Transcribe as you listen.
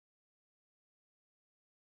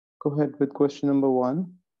Go ahead with question number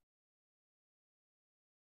 1.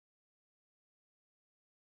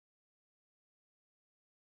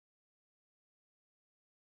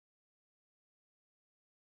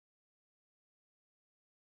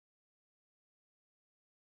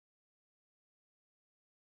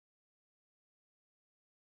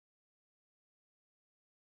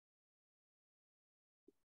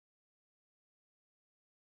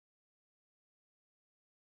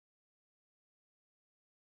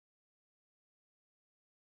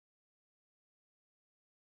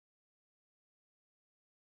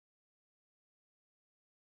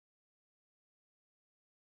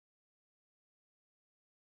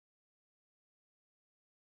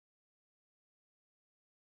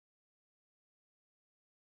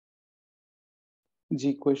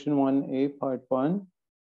 G, question 1A, part 1.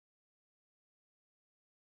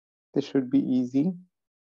 This should be easy.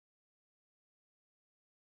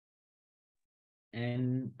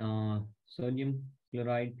 And sodium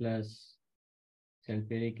chloride plus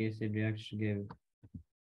sulfuric acid reacts to give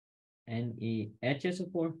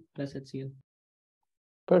NaHSO4 plus HCl.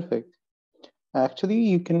 Perfect. Actually,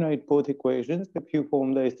 you can write both equations if you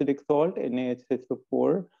form the acidic salt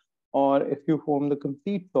NaHSO4, or if you form the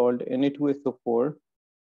complete salt Na2SO4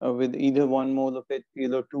 with either 1 mole of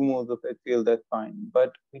HCl or 2 moles of HCl, that's fine.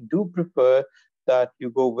 But we do prefer that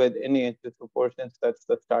you go with NaHSO4 since that's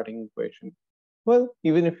the starting equation. Well,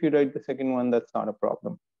 even if you write the second one, that's not a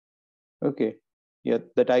problem. Okay, yeah,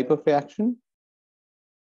 the type of reaction.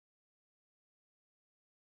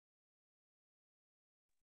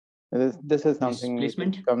 This is something which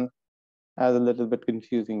Displacement. comes as a little bit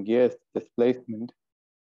confusing. Yes, displacement.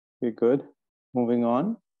 Okay, good. Moving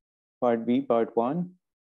on. Part B, part 1.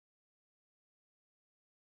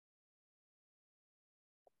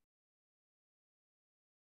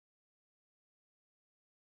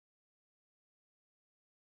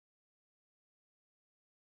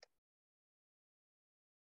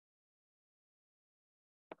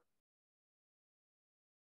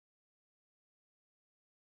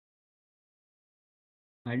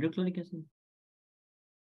 Hydrochloric acid.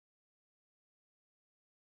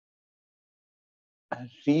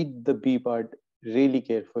 Read the B part really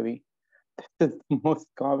carefully. This is the most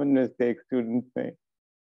common mistake students make.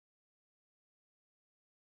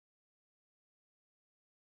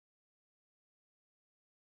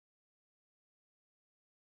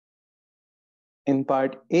 In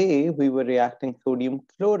part A, we were reacting sodium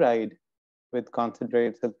chloride with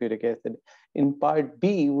concentrated sulfuric acid. In part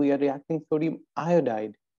B, we are reacting sodium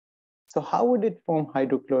iodide. So how would it form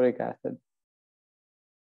hydrochloric acid?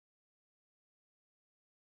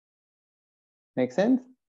 Make sense?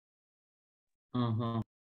 Uh-huh.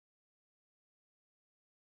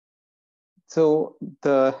 So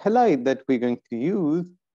the halide that we're going to use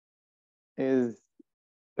is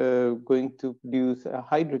going to produce a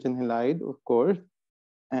hydrogen halide, of course,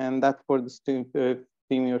 and that's for the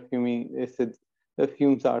steamy or fuming acids the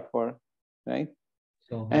fumes are for, right?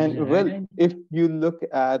 So hydrogen And well, iodide. if you look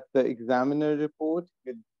at the examiner report,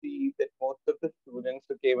 you'll see that most of the students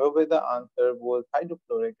who came up with the answer was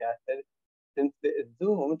hydrochloric acid, since they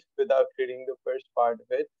assumed, without reading the first part of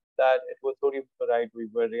it, that it was sodium chloride we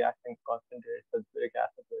were reacting concentrated sulfuric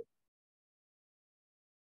acid with.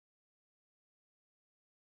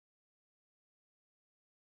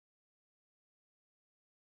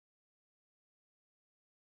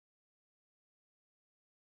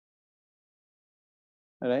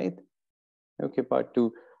 Right? Okay, part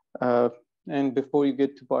 2. Uh, and before you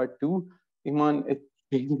get to part 2, Iman, it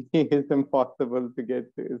really is impossible to get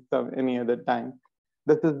to any other time.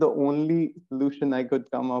 This is the only solution I could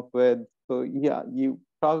come up with. So yeah, you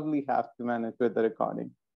probably have to manage with the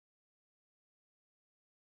recording.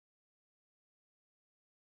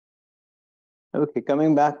 Okay,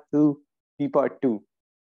 coming back to P part 2.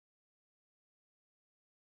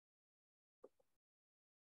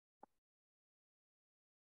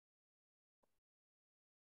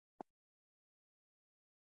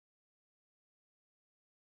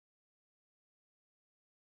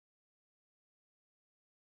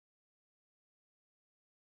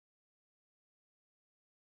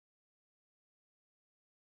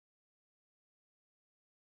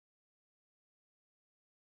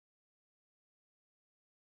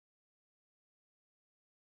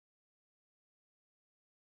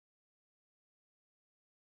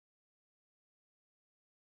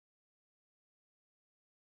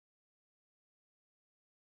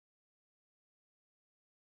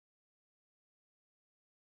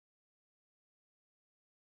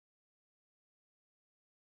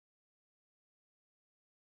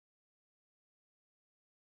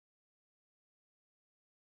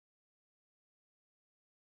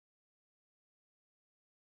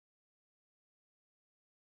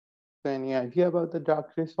 So any idea about the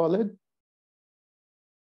dark gray solid?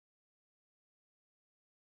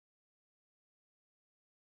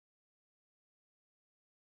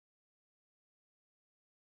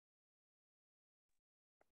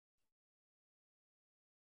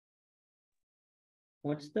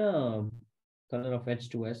 What's the color of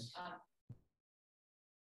H2S?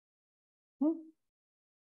 Hmm.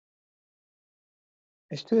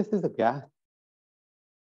 H2S is a gas,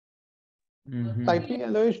 slightly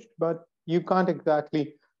yellowish, but you can't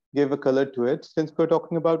exactly give a color to it since we're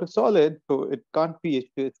talking about a solid, so it can't be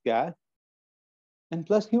H2S gas. And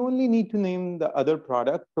plus, you only need to name the other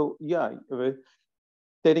product. So yeah,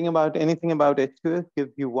 stating about anything about H2S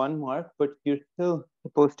gives you 1 mark, but you're still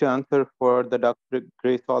supposed to answer for the dark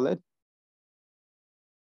gray solid.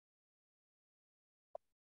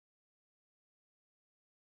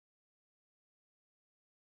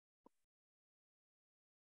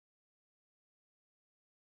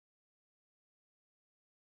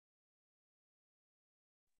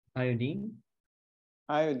 Iodine.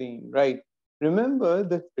 Iodine, right. Remember,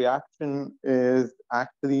 this reaction is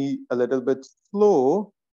actually a little bit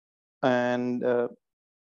slow, and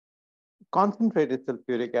concentrated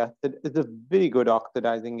sulfuric acid is a very good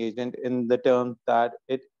oxidizing agent in the terms that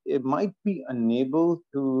it might be unable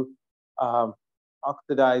to um,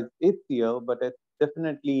 oxidize HCl, but it's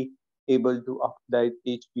definitely able to oxidize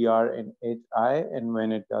HBr and HI. And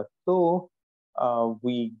when it does so,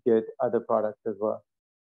 we get other products as well.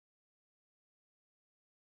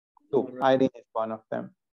 All So right. iodine is one of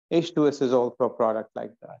them. H2S is also a product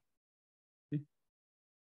like that.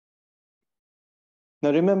 Now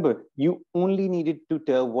remember, you only needed to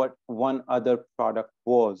tell what one other product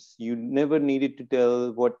was. You never needed to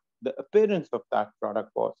tell what the appearance of that product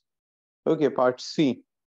was. Okay, part C.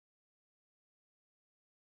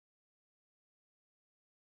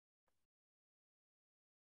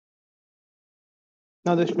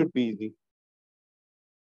 Now this should be easy.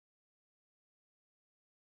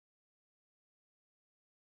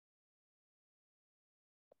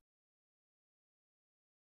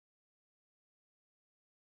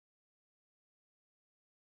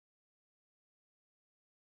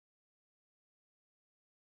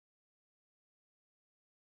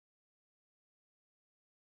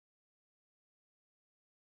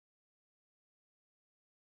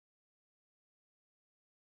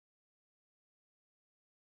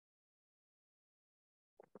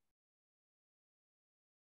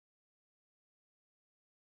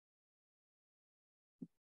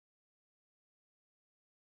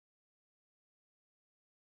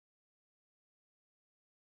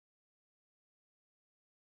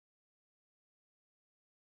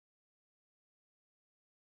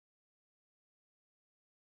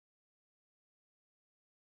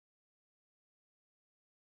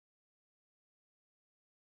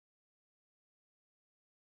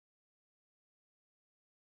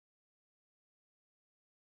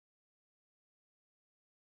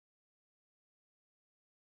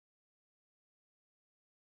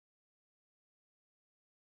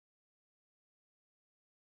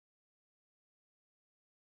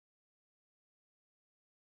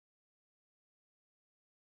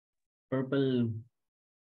 Purple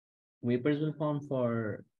vapors will form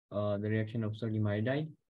for the reaction of sodium iodide,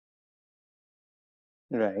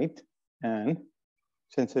 Right. And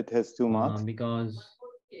since it has 2 marks, because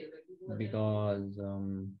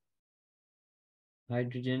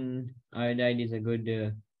hydrogen iodide is a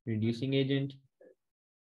good reducing agent.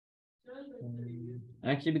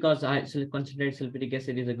 Actually, because concentrated sulfuric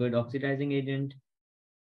acid is a good oxidizing agent,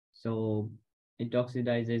 so it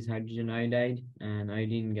oxidizes hydrogen iodide and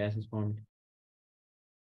iodine gas is formed.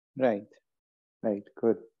 right, right,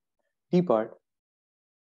 good. D part.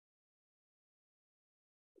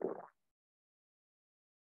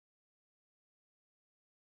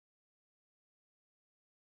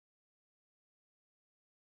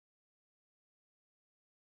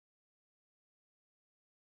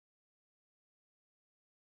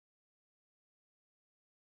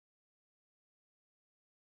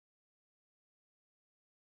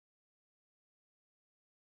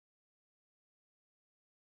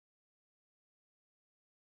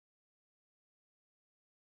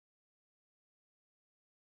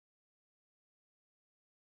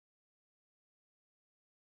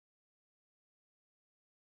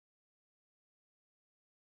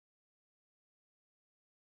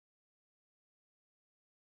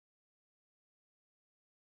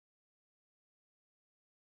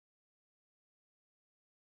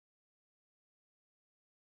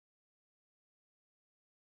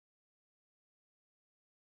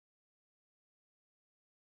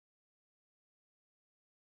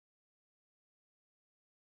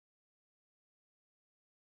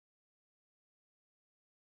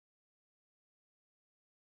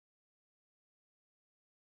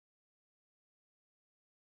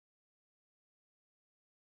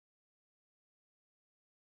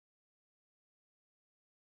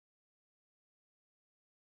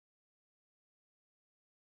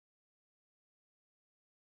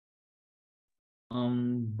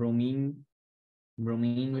 Bromine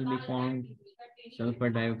will be formed, sulfur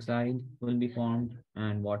dioxide will be formed,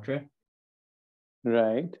 and water.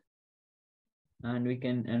 Right.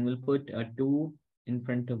 And we'll put a 2 in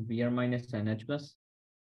front of Br minus and H plus.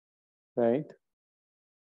 Right.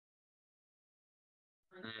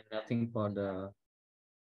 And nothing for the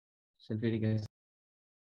sulfuric acid.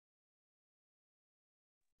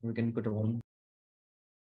 We can put a 1.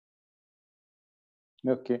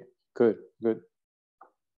 Okay. Good. Good.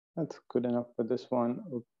 That's good enough for this one.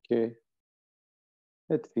 Okay.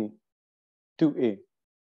 Let's see. 2A.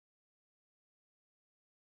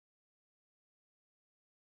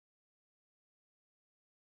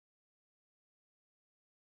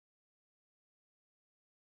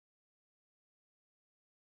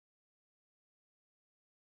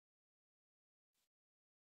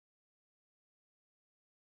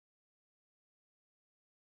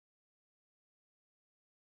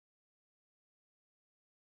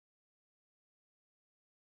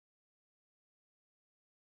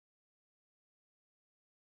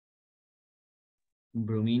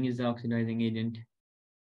 Bromine is the oxidizing agent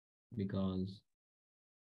because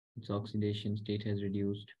its oxidation state has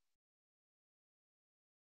reduced.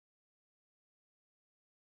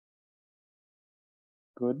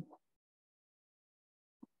 Good.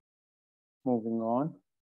 Moving on.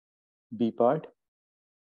 B part.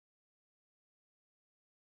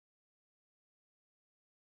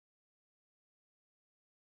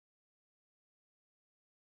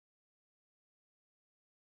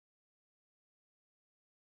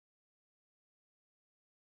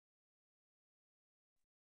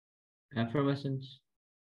 Effervescence.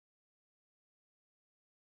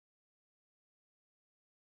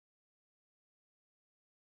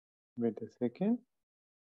 Wait a second.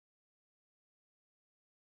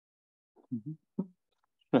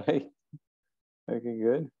 Right. Okay,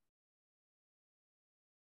 good.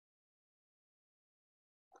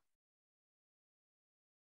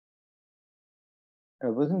 I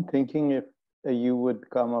wasn't thinking if you would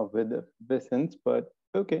come up with effervescence, but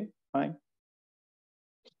okay, fine.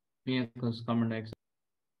 Yeah, because carbon dioxide.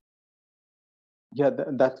 Yeah,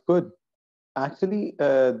 that's good. Actually,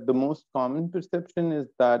 the most common perception is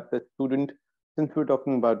that the student, since we're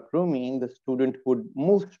talking about bromine, the student would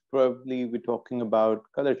most probably be talking about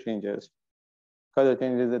color changes at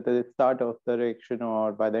the start of the reaction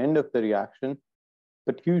or by the end of the reaction.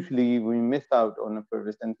 But usually we miss out on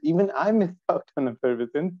effervescence. Even I missed out on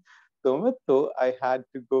effervescence. So much so I had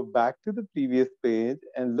to go back to the previous page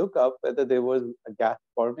and look up whether there was a gas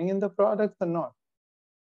forming in the products or not.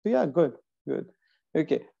 So yeah, good, good.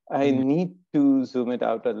 Okay, I Mm. need to zoom it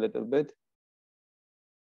out a little bit.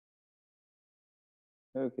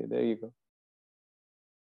 Okay, there you go.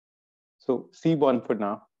 So C1 for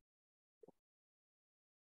now.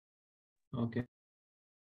 Okay.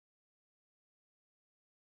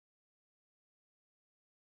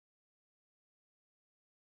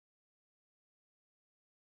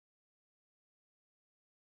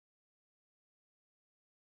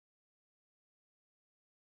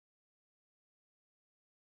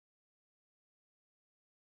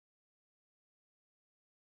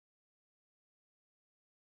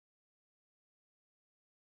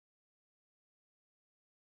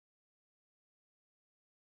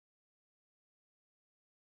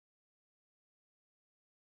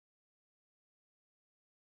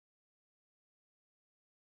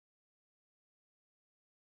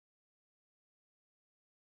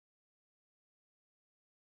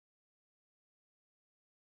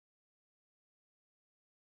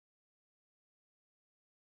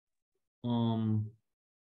 Um,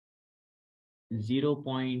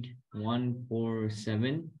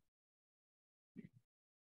 0.147,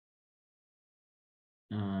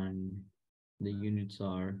 and the units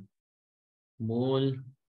are mole,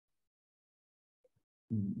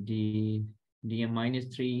 d dm minus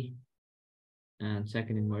 3, and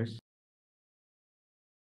second inverse.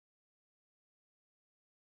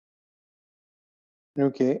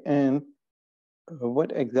 Okay, and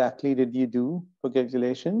what exactly did you do for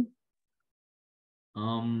calculation?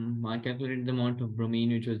 I calculated the amount of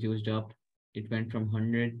bromine which was used up. It went from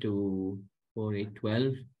 100 to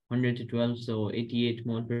 4812, 100 to 12, so 88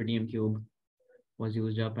 mole per dm cube was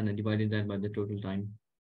used up, and I divided that by the total time.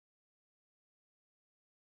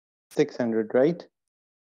 600, right?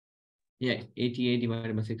 Yeah, 88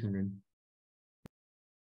 divided by 600.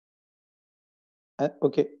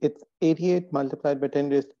 Okay, it's 88 multiplied by 10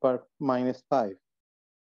 raised to the power minus 5.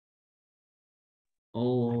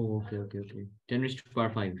 Oh, okay. 10 raised to the power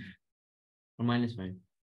 5 or minus 5.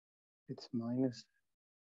 It's minus.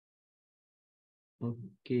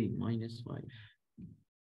 Okay, minus 5.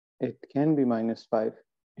 It can be -5.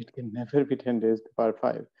 It can never be 10 raised to the power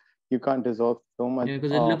 5. You can't dissolve so much Yeah,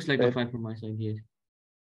 because it of looks like a it. 5 from my side here.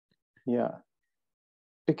 Yeah,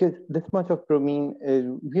 because this much of bromine is,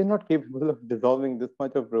 we are not capable of dissolving this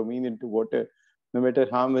much of bromine into water, no matter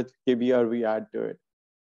how much kbr we add to it.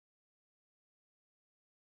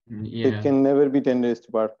 It Yeah. can never be 10 raised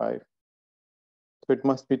to power 5. So it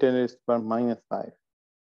must be 10 raised to power -5.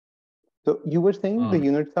 So you were saying the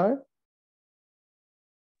units are?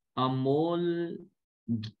 A mole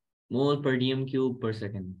per dm cube per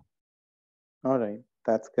second. All right,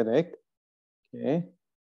 that's correct. Okay,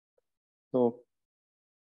 so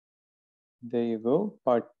there you go,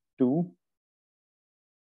 part 2.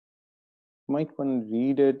 Might want to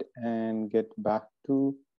read it and get back to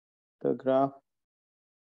the graph.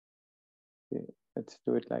 Okay, let's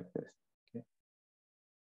do it like this. Okay.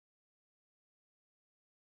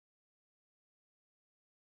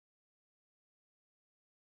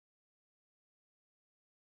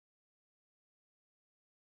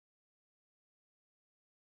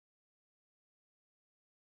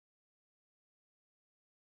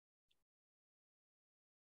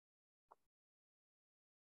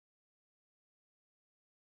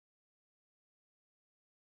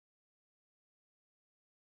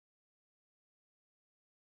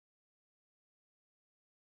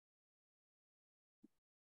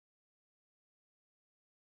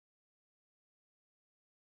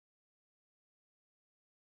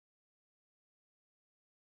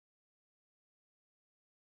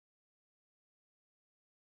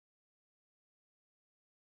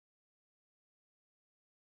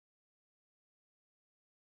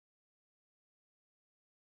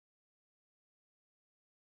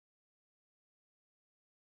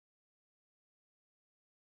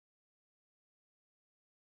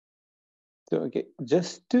 So, okay,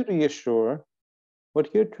 just to reassure,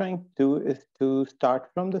 what you're trying to do is to start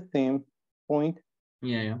from the same point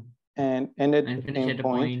Yeah, yeah. and end at And the finish same at a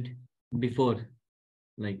point, point before,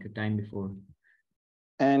 like a time before.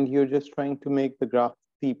 and you're just trying to make the graph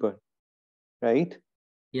steeper, right?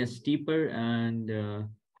 Yes, steeper, and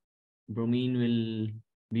bromine will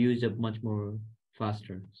be used up much more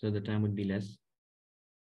faster, so the time would be less.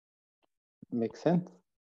 Makes sense.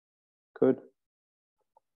 Good.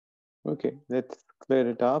 Okay, let's clear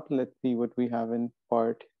it up. Let's see what we have in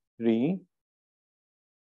part 3.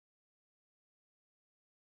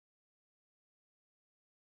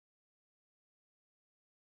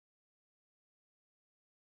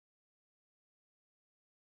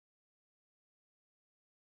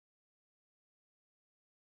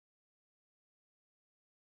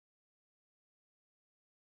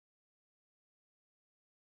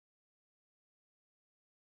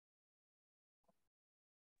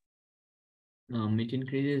 It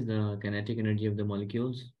increases the kinetic energy of the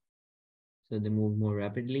molecules, so they move more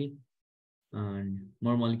rapidly, and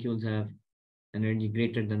more molecules have energy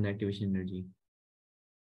greater than the activation energy.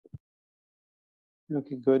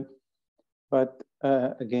 Okay, good. But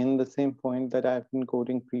again, the same point that I've been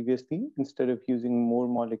quoting previously, instead of using more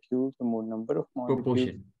molecules or more number of molecules,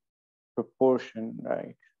 Proportion. proportion,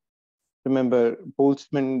 right? Remember,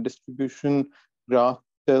 Boltzmann distribution graph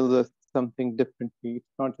tells us something differently.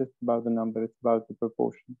 It's not just about the number, it's about the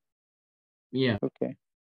proportion. Yeah. Okay,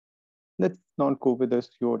 let's not go with this.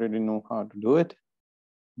 You already know how to do it.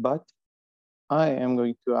 But I am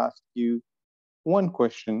going to ask you one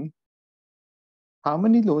question. How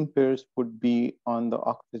many lone pairs would be on the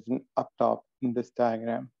oxygen up top in this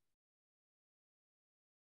diagram?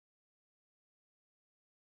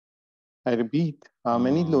 I repeat, how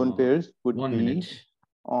many lone pairs would 1 minute. be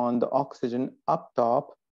on the oxygen up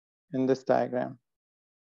top in this diagram?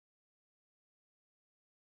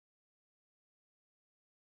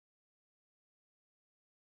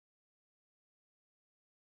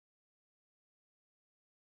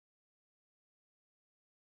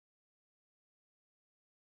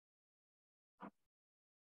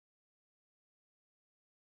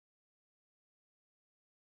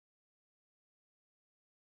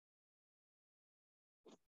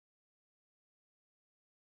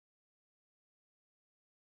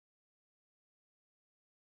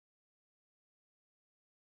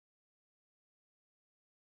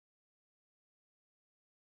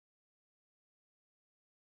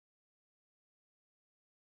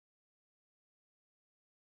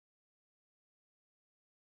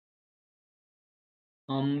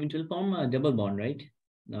 It will form a double bond, right?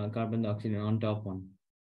 Carbon dioxide on top one.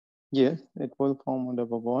 Yes, it will form a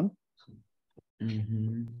double bond,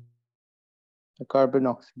 Mm-hmm. a carbon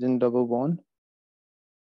oxygen double bond.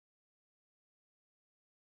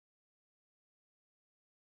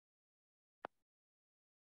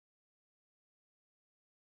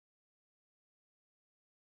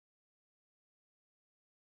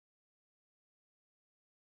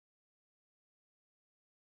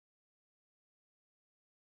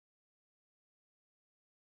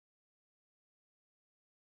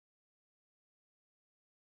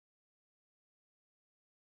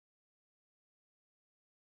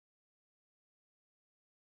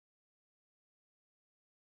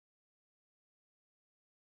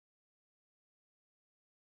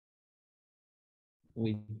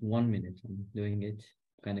 Wait 1 minute. I'm doing it.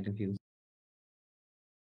 Kind of confused.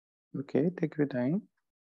 Okay, take your time.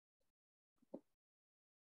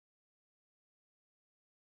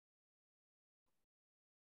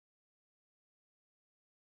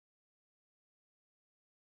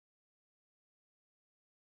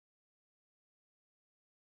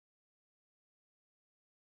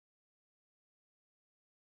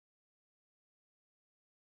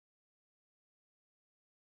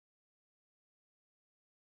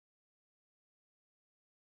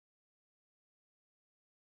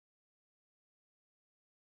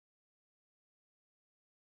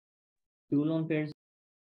 Two lone pairs.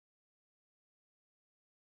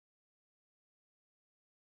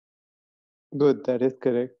 Good, that is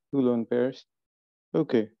correct. Two lone pairs.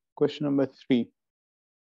 Okay, question number 3.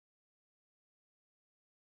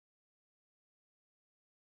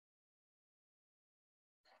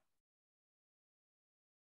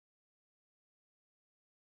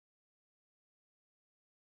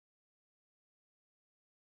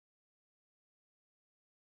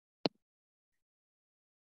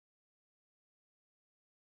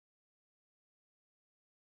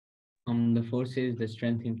 The force says the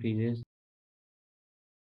strength increases.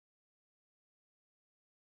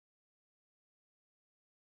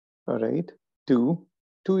 All right, 2.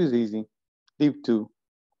 2 is easy. Leave 2.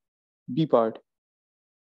 B part.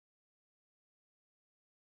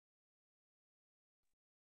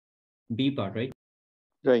 B part, right?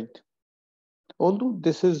 Right. Although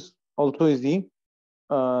this is also easy,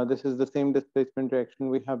 this is the same displacement reaction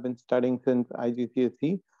we have been studying since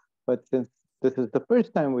IGCSE, but since this is the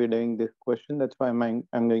first time we're doing this question, that's why I'm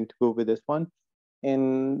going to go with this one.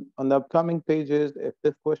 And on the upcoming pages, if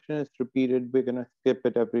this question is repeated, we're going to skip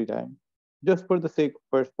it every time. Just for the sake of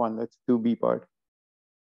first one, let's do B part.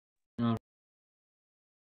 Uh,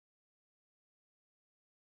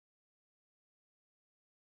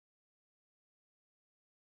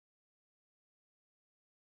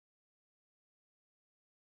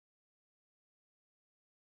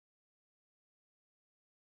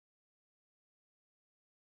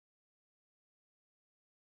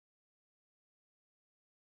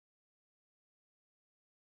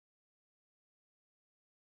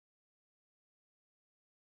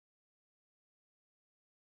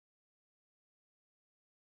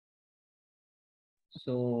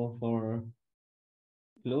 so for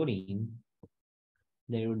chlorine,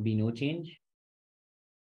 there would be no change.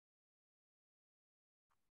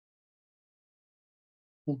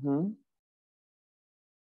 Mm-hmm.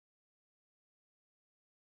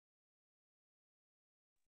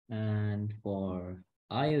 And for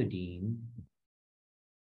iodine,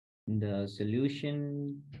 the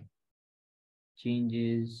solution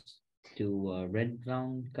changes to a red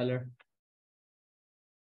brown color.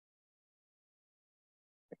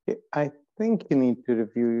 I think you need to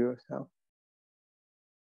review yourself.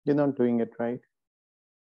 You're not doing it right.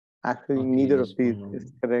 Actually, Okay, neither of just these one is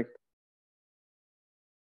moment. correct.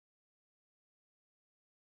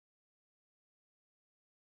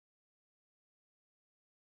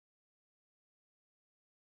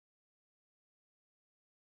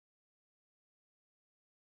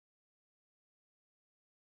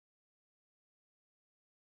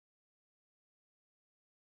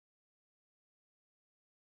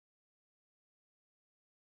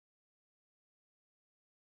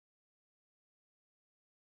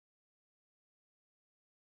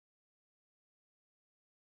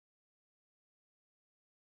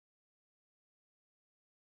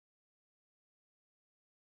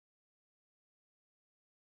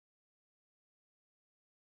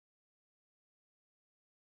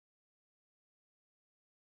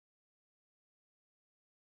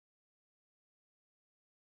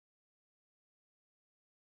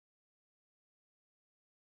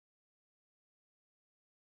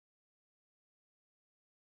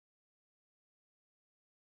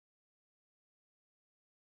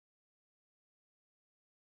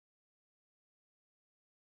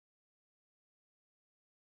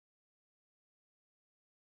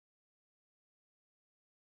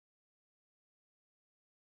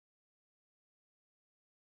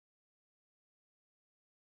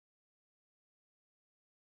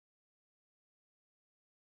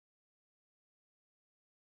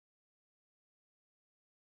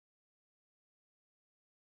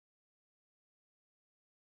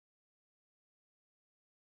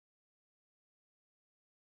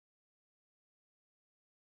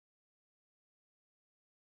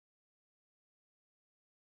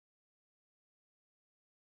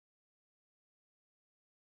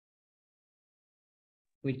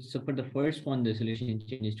 Wait, so for the first one, the solution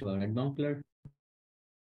changes to a red brown color.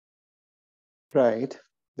 Right.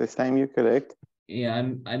 This time you're correct.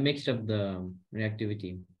 Yeah, I mixed up the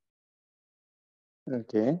reactivity.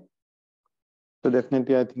 Okay. So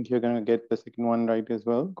definitely, I think you're going to get the second one right as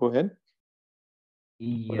well. Go ahead.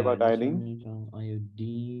 What Yeah, about just iodine? 1 minute.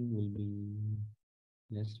 Iodine will be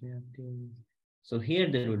less reactive. So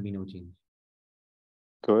here there will be no change.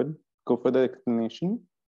 Good. Go for the explanation.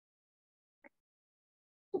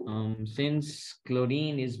 Since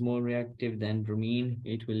chlorine is more reactive than bromine,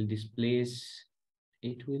 it will displace.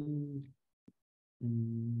 It will.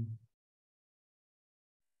 mm,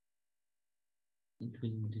 it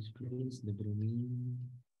will displace the bromine.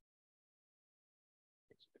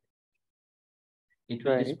 It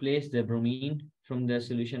will Right. displace the bromine from the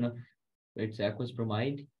solution of its aqueous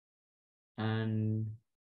bromide, and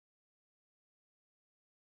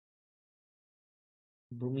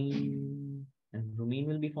bromine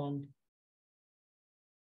will be formed.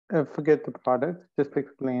 Forget the products. Just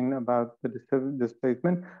explain about the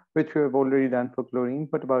displacement, which we have already done for chlorine.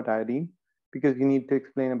 What about iodine? Because you need to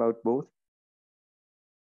explain about both.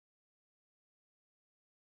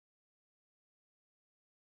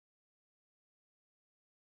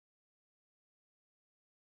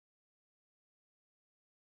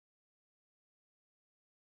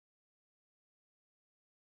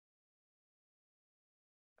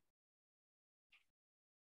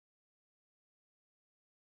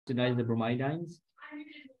 Oxidize the bromide ions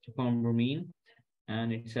to form bromine,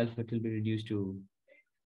 and itself it will be reduced to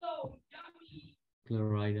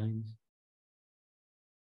chloride ions.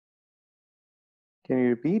 Can you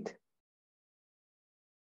repeat?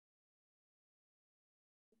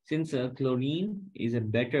 Since chlorine is a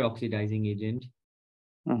better oxidizing agent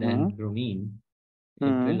than Mm-hmm. bromine, it will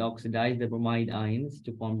Mm-hmm. oxidize the bromide ions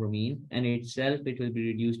to form bromine, and itself it will be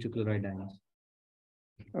reduced to chloride ions.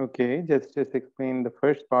 Okay, just explain the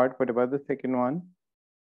first part. What about the second one?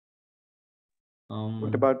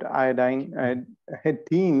 What Um, about iodine,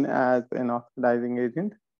 iodine as an oxidizing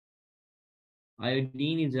agent?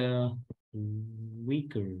 iodine is a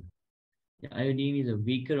weaker. Iodine is a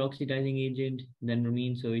weaker oxidizing agent than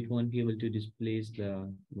bromine, so it won't be able to displace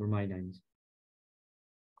the bromide ions.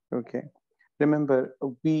 Okay. Remember,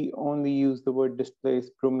 we only use the word displace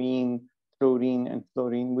bromine, chlorine, and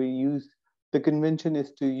fluorine. The convention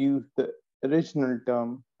is to use the original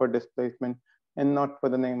term for displacement and not for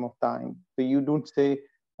the name of the ion. So you don't say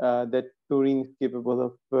that chlorine is capable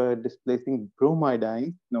of displacing bromide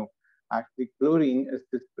ions. No, actually, chlorine is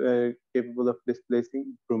capable of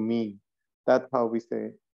displacing bromine. That's how we say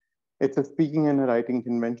it. It's a speaking and a writing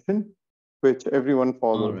convention, which everyone All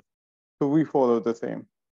follows. right. So we follow the same.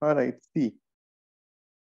 All right, C.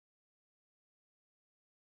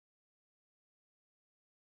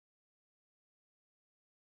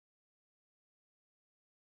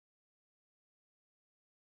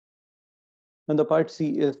 And the part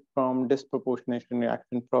C is from disproportionation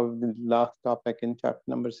reaction, probably the last topic in chapter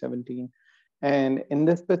number 17. And in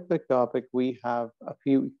this specific topic, we have a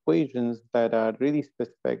few equations that are really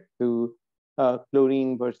specific to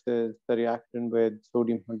chlorine versus the reaction with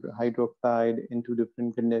sodium hydroxide in two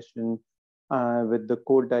different conditions, with the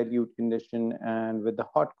cold dilute condition and with the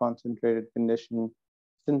hot concentrated condition.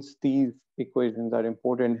 Since these equations are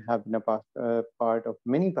important, have been a part of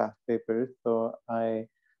many past papers, so I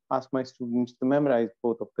ask my students to memorize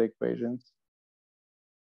both of the equations.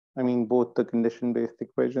 I mean, both the condition-based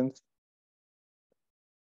equations.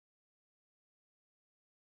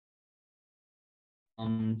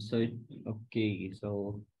 Okay,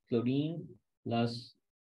 so chlorine plus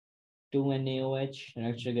 2NaOH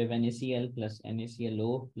reacts to give NaCl plus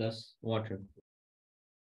NaClO plus water.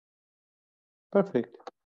 Perfect.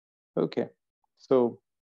 Okay. So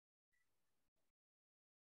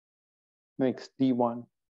next, D1.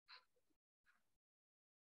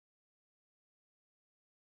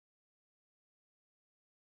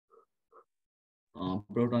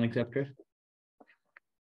 Proton acceptor.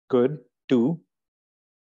 Good. 2.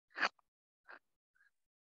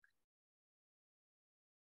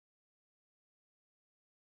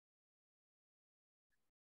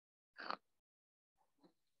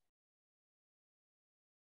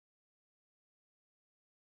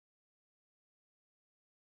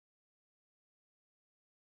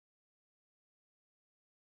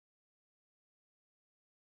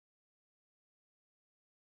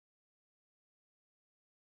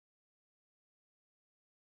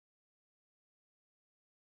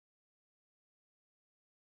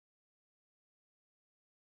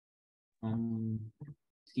 Um,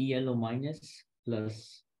 ClO minus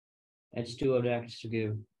plus H2O reacts to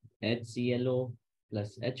give HClO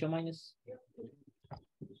plus HO minus.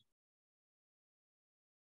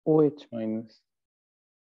 OH minus.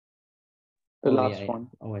 The Oh yeah, last yeah. one.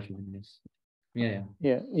 OH minus. Yeah,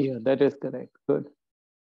 Yeah, that is correct. Good.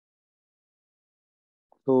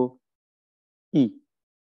 So E.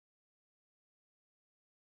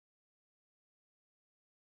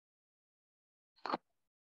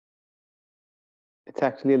 It's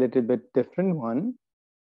actually a little bit different one,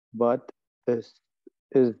 but this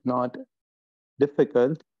is not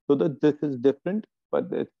difficult. So that this is different, but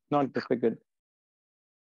it's not difficult.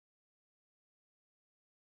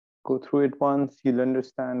 Go through it once, you'll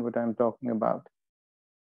understand what I'm talking about.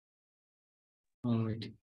 all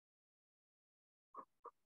right.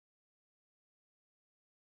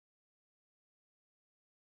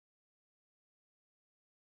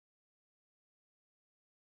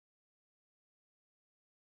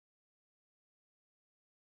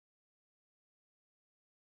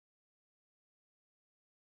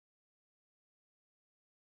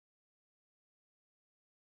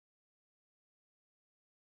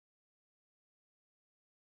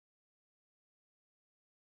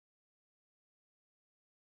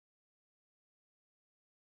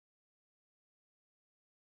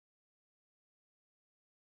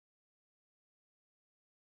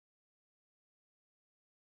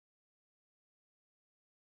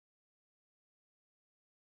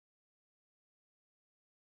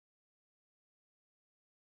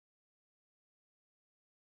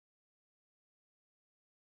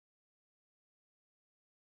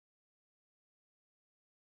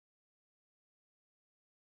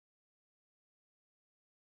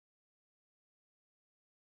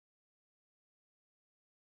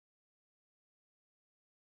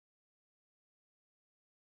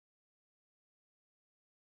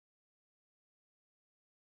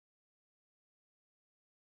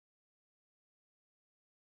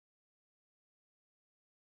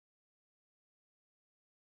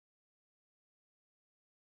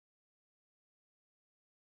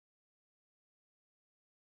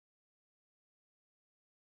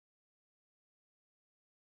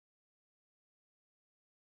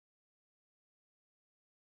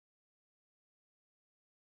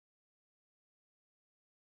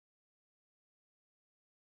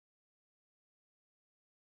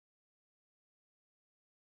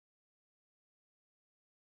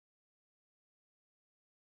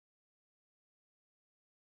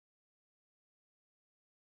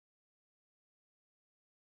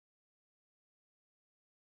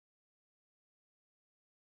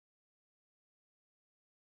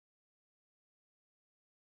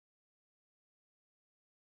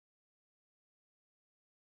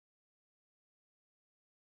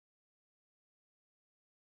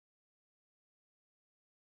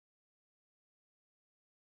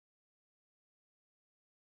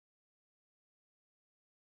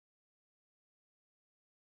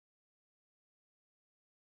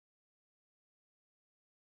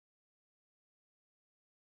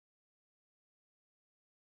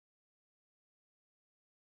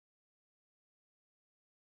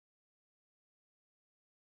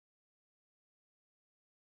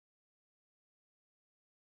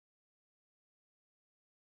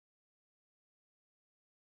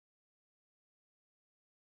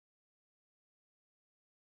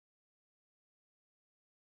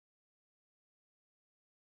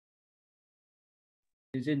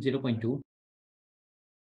 Is it 0.2?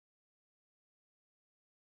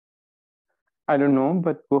 I don't know,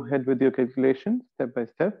 but go ahead with your calculation step by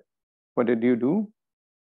step. What did you do?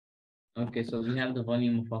 Okay, so we have the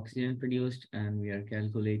volume of oxygen produced and we are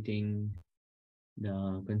calculating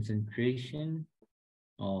the concentration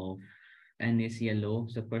of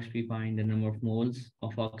NaClO. So first we find the number of moles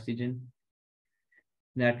of oxygen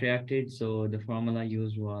that reacted. So the formula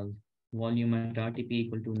used was volume at RTP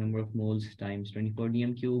equal to number of moles times 24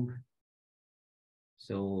 dm cube.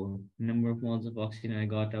 So number of moles of oxygen I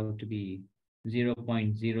got out to be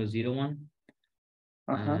 0.001,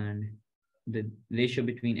 Uh-huh. and the ratio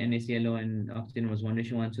between NaClO and oxygen was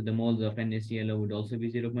 1:1. So the moles of NaClO would also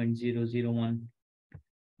be 0.001.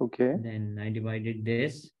 Okay. Then I divided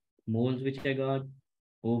this moles which I got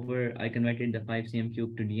over, I converted the 5 cm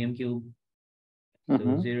cube to dm cube. So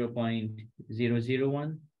Mm-hmm.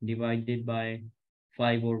 0.001 divided by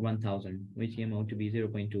 5 over 1000, which came out to be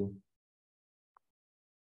 0.2.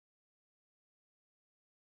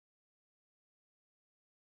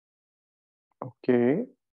 Okay.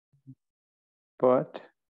 But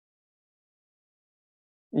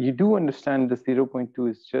you do understand the 0.2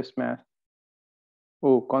 is just mass.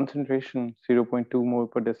 Oh, concentration 0.2 mole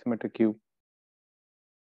per decimeter cube,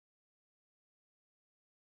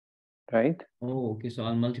 right? Oh, okay. So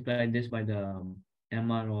I'll multiply this by the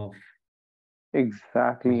MR of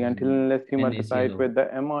Exactly. Until unless you multiply it NaClO. with the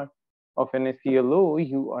MR of NaClO,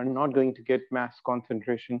 you are not going to get mass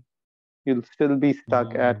concentration. You'll still be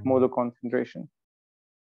stuck at Um, molar concentration,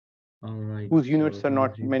 all right. whose So units are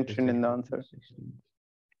not 23 mentioned in the specific answer. 16.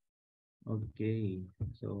 Okay.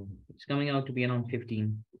 So it's coming out to be around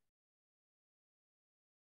 15.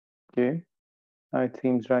 Okay, it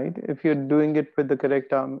seems right. If you're doing it with the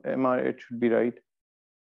correct MR, it should be right.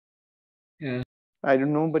 Yeah. I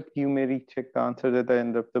don't know, but you may recheck the answers at the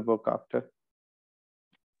end of the book after.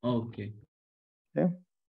 Okay. Okay.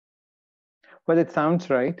 Well, it sounds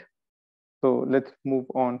right. So let's move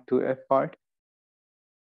on to F part.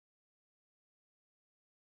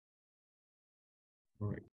 All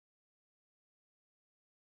right.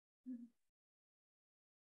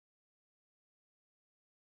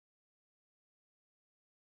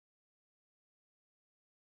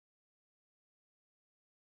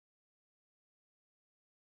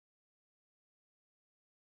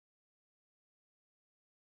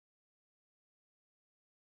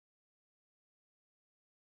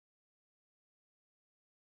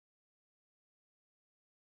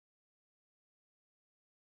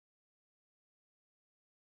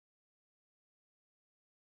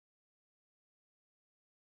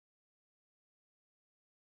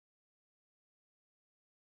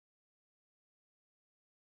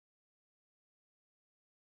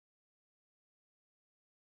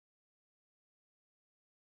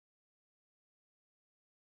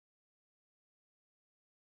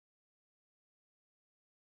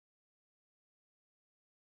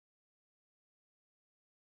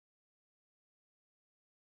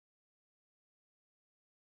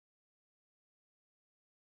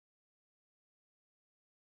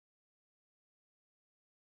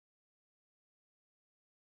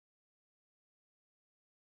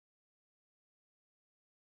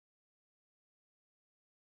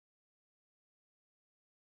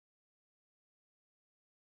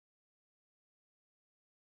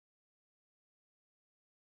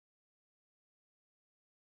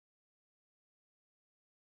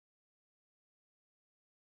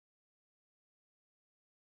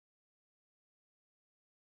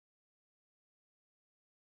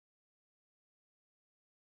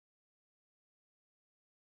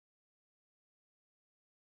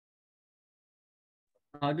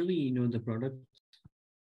 How do we know the product?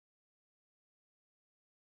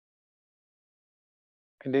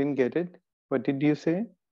 I didn't get it. What did you say?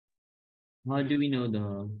 How do we know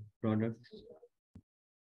the products?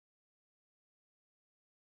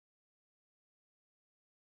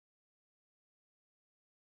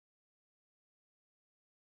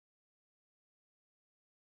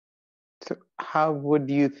 So how would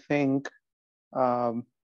you think um,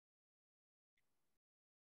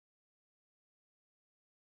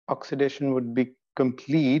 oxidation would be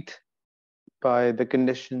complete by the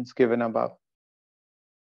conditions given above?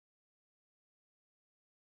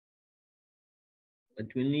 But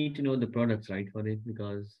we'll need to know the products, right, for it,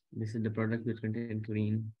 because this is the product which contains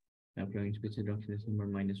chlorine, effluent, which is oxidation number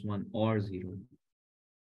 -1 or 0.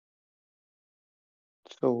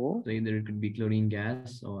 So, So either it could be chlorine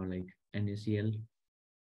gas or like NaCl.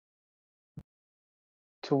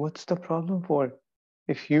 so what's the problem for?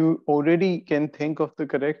 If you already can think of the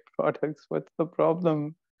correct products, what's the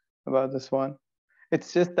problem about this one?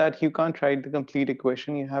 It's just that you can't write the complete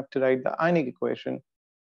equation. You have to write the ionic equation.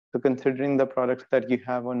 So considering the products that you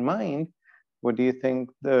have on mind, what do you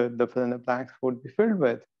think the fill in the blanks would be filled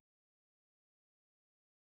with?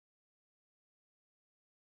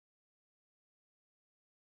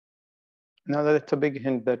 Now that's a big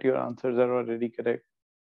hint that your answers are already correct.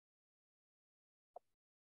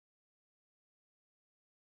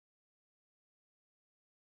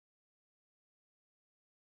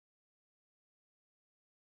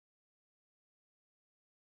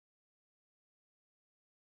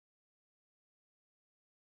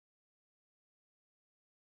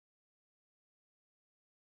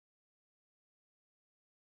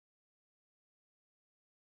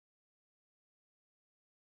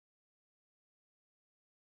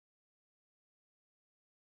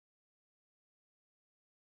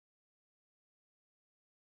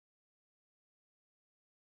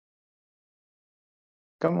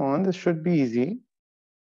 Come on, this should be easy.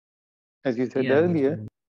 As you said Yeah, most of earlier. them.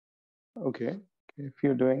 Okay, if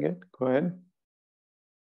you're doing it, go ahead.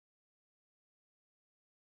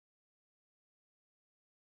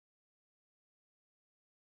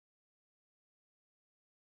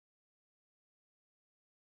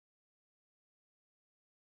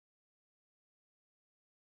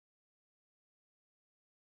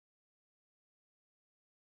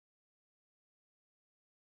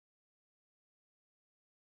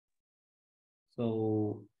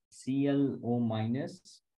 So ClO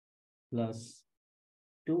minus plus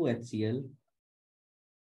 2 HCl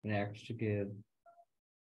reacts to give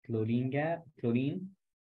chlorine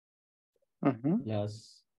Mm-hmm.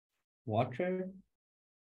 plus water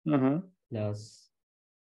Mm-hmm. plus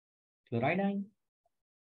chloridine.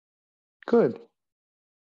 Good.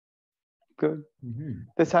 Good. Mm-hmm.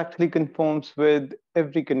 This actually conforms with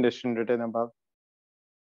every condition written above.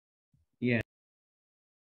 Yeah.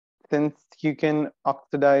 Since you can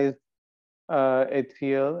oxidize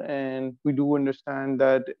HCl, and we do understand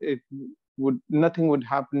that it would nothing would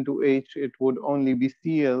happen to H, it would only be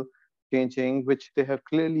Cl changing, which they have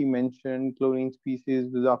clearly mentioned chlorine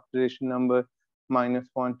species with oxidation number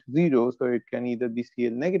 -1 to 0. So it can either be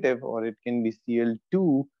Cl negative or it can be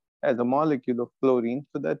Cl2 as a molecule of chlorine.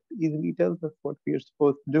 So that easily tells us what we are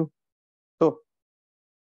supposed to do. So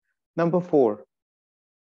number 4.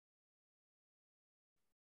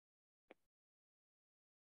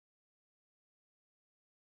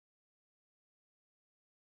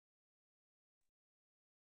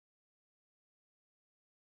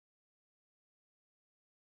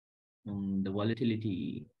 The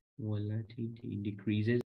volatility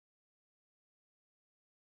decreases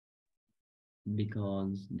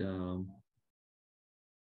because the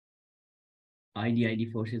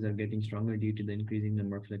ID forces are getting stronger due to the increasing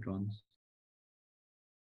number of electrons.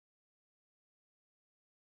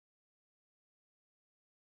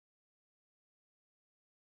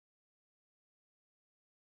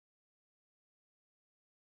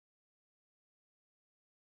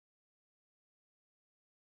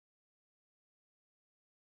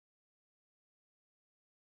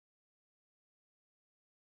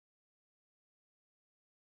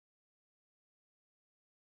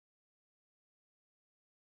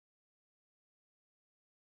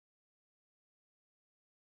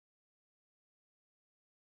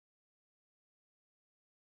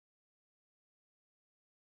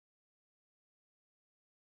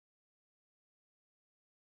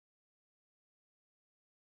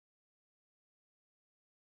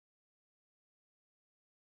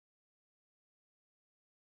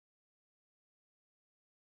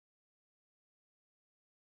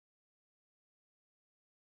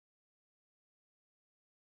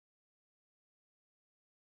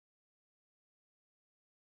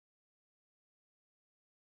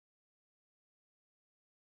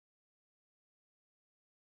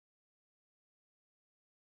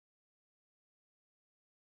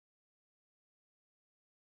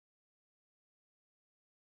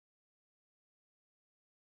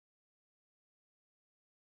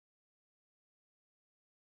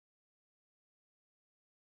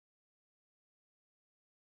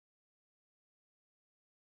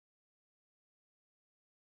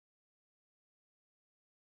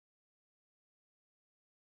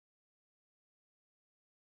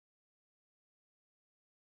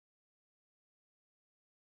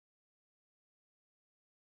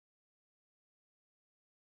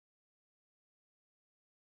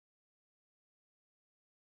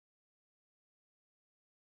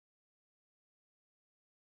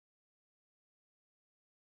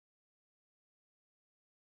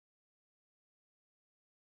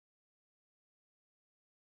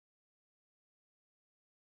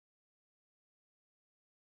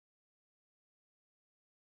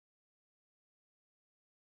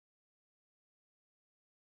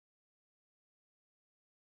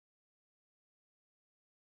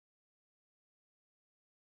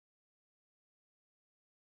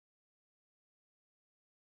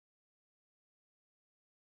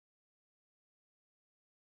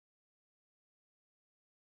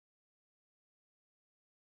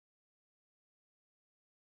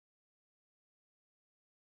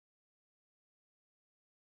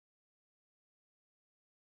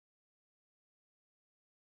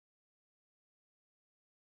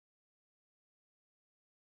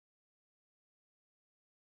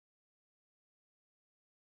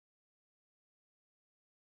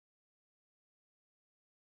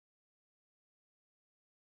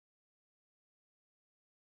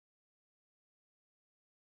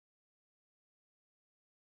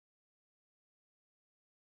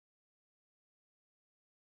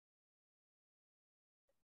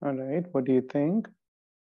 All right. What do you think?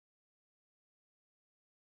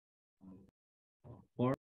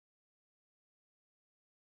 For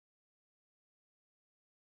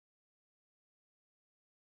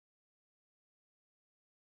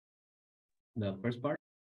the first part,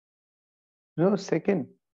 No, second.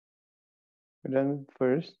 We're done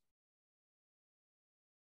first.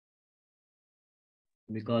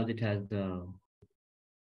 because it has the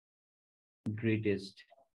greatest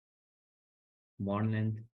bond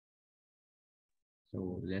length,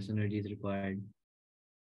 so less energy is required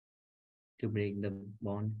to break the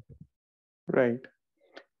bond. Right.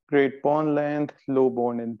 Great bond length, low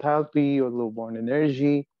bond enthalpy or low bond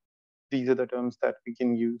energy. These are the terms that we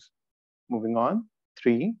can use. Moving on,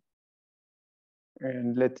 3.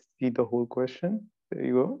 And let's see the whole question. There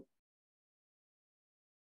you go.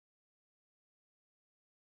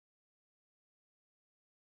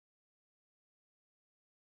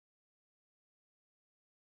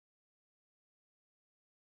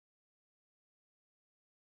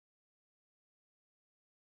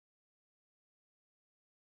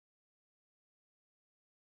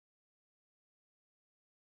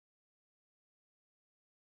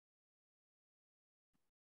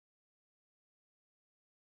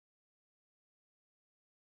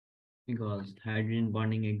 Because hydrogen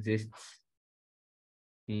bonding exists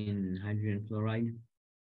in hydrogen fluoride,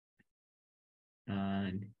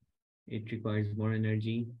 and it requires more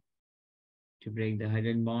energy to break the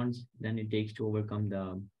hydrogen bonds than it takes to overcome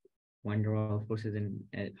the van der Waals forces in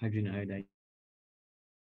hydrogen iodide.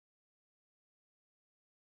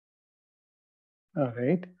 All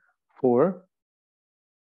right. 4.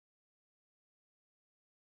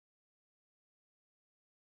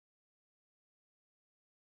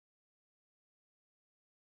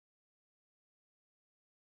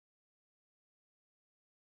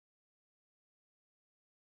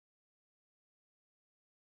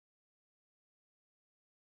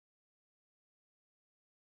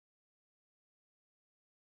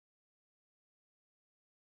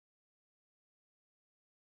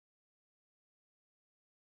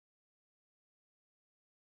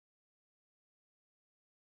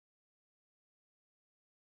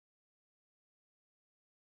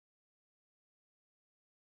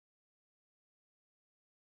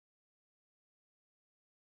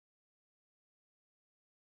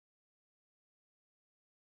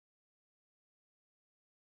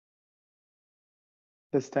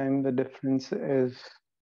 This time the difference is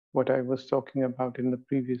what I was talking about in the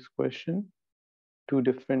previous question. 2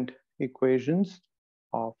 different equations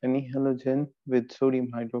of any halogen with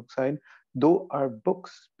sodium hydroxide, though our book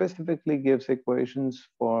specifically gives equations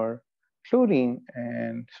for chlorine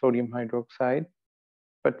and sodium hydroxide.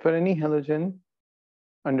 But for any halogen,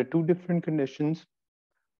 under 2 different conditions,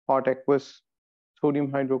 hot aqueous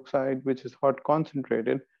sodium hydroxide, which is hot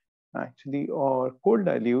concentrated, actually, or cold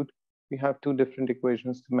dilute, we have 2 different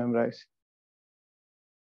equations to memorize.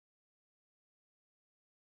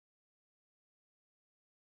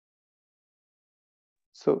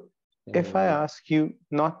 So if I ask you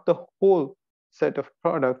not the whole set of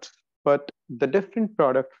products, but the different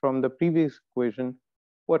product from the previous equation,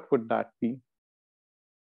 what would that be?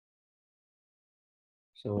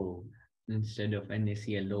 So instead of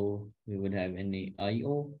NaClO, we would have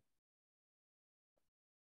NaIO.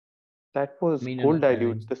 That was No, cold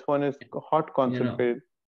dilute. This one is hot concentrated.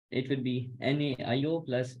 It would be NaIO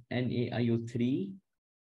plus NaIO3,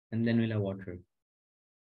 and then we'll have water.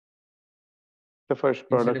 The first Instead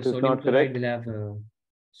product of is sodium not chloride, correct. we'll have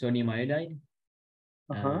sodium iodide.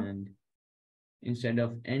 Uh-huh. And instead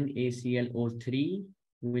of NaClO3,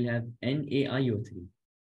 we'll have NaIO3.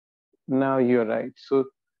 Now you're right. So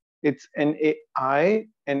it's NaI,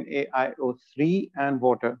 NaIO3, and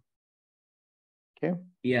water. Okay.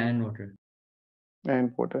 Yeah, and water.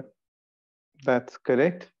 And water. That's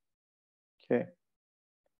correct. Okay.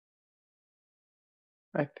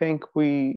 I think we